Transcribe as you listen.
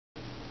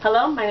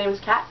Hello, my name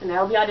is Kat, and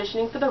I will be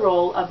auditioning for the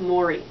role of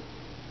Maury.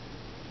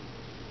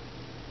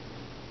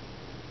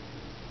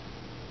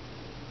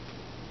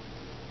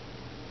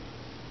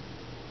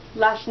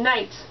 Last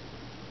night,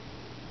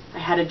 I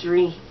had a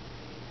dream.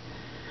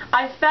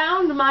 I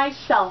found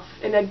myself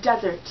in a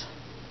desert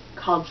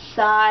called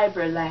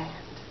Cyberland.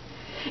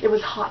 It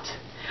was hot.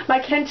 My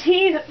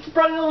canteen had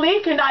sprung a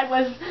leak and I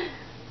was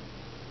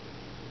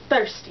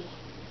thirsty.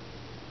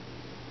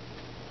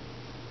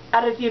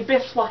 Out of the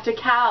abyss walked a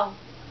cow,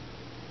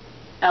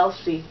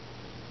 Elsie.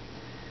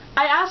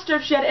 I asked her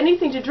if she had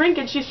anything to drink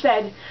and she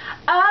said,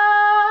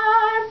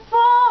 "I'm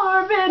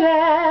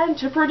forbidden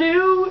to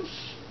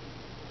produce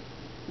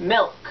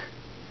milk.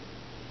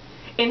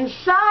 In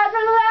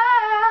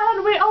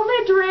Cyberland we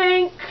only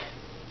drink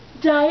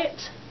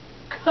Diet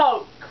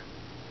Coke."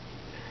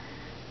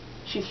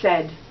 She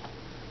said,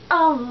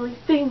 "Only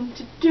thing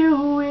to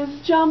do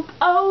is jump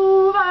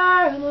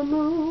over the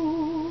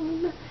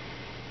moon.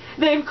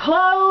 They've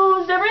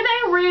closed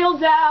everything real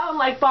down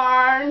like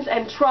barns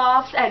and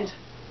troughs and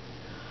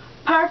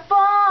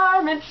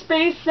performance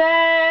spaces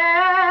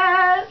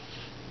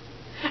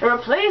and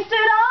replaced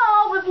it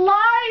all with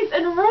lies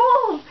and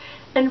rules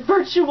and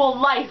virtual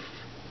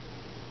life.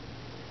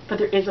 But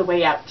there is a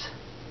way out.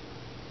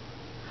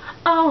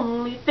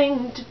 Only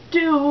thing to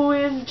do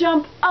is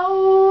jump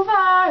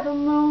over the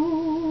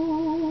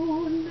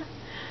moon.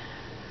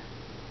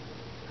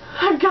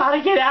 I've got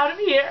to get out of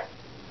here.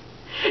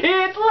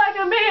 It's like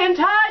I'm being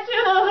tied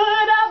to the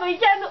hood of a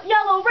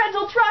yellow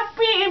rental truck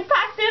being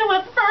packed in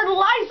with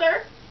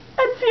fertilizer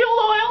and fuel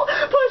oil,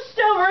 pushed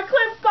over a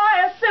cliff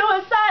by a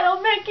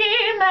suicidal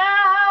Mickey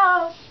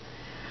Mouse.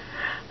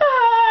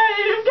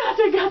 I've got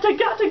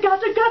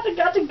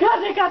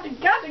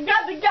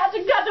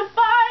to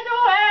find a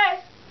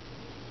way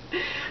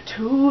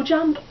to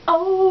jump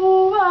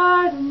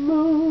over the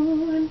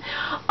moon.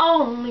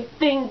 Only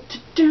thing to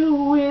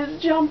do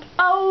is jump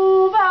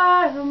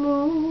over the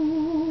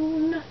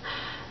moon.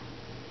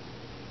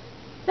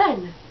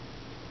 Then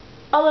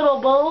a little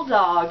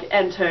bulldog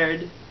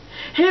entered.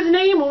 His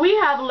name, we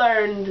have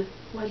learned,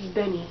 was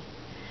Benny.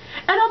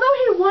 And although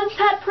he once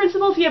had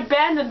principles, he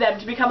abandoned them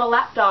to become a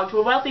lapdog to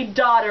a wealthy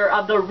daughter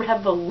of the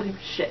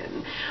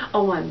revolution.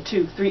 "Oh, 1,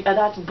 2, 3,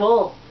 that's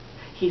bull,"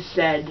 he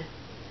said.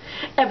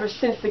 Ever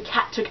since the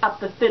cat took up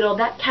the fiddle,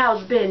 that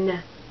cow's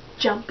been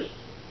jumpy.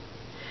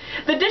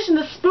 The dish and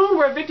the spoon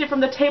were evicted from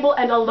the table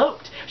and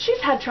eloped. She's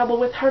had trouble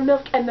with her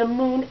milk and the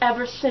moon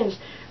ever since.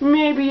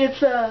 Maybe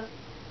it's a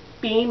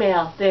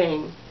female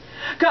thing.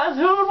 'Cause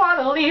who'd want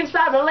to leave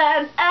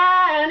Cyberland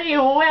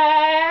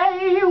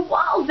anyway?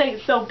 Walls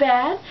ain't so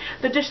bad.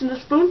 The dish and the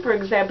spoon, for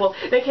example,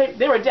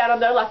 they were down on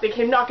their luck. They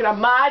came knocking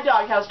on my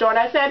doghouse door, and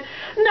I said,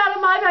 "None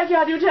of my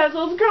backyard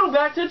utensils, go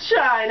back to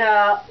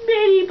China.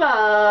 Bitty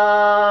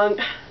bong."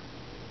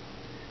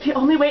 The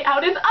only way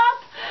out is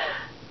up,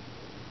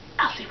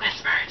 Elsie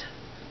whispered.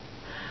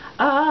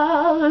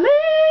 "A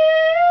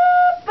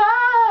leap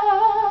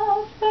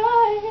of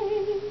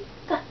faith."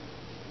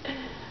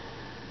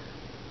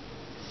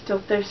 Still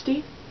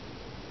thirsty?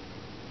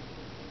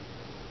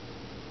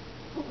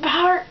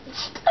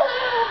 Parched?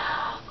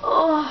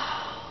 Oh.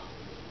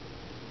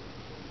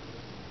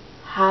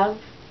 Have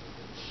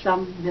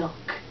some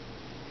milk.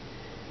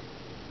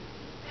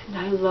 And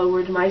I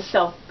lowered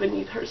myself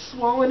beneath her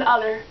swollen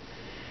udder,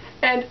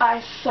 and I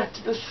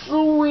sucked the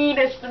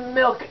sweetest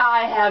milk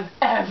I have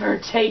ever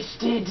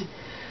tasted.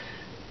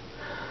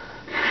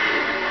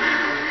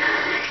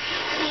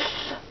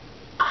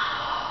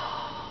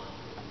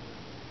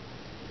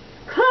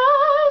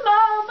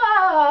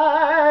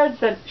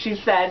 She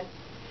said,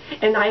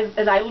 and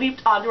as I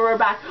leaped onto her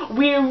back,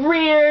 we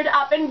reared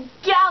up and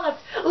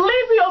galloped,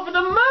 leaping over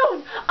the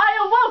moon. I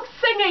awoke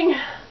singing,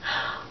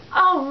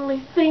 "Only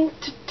thing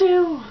to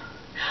do,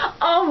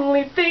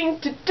 only thing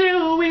to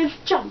do is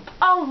jump,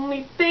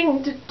 only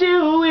thing to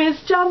do is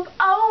jump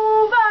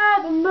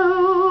over the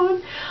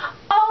moon,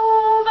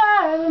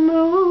 over the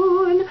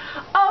moon,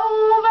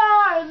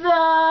 over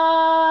the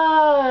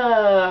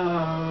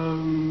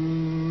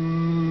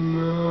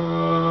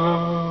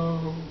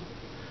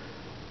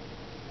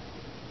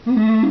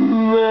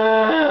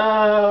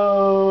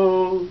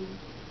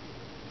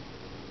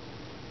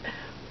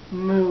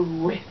moo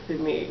with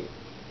me.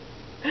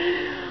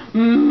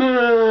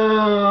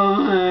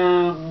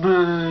 Moo,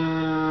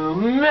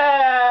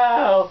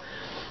 moo,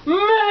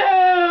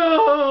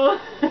 moo.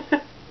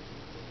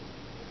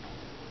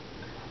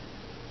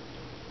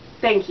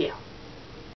 Thank you.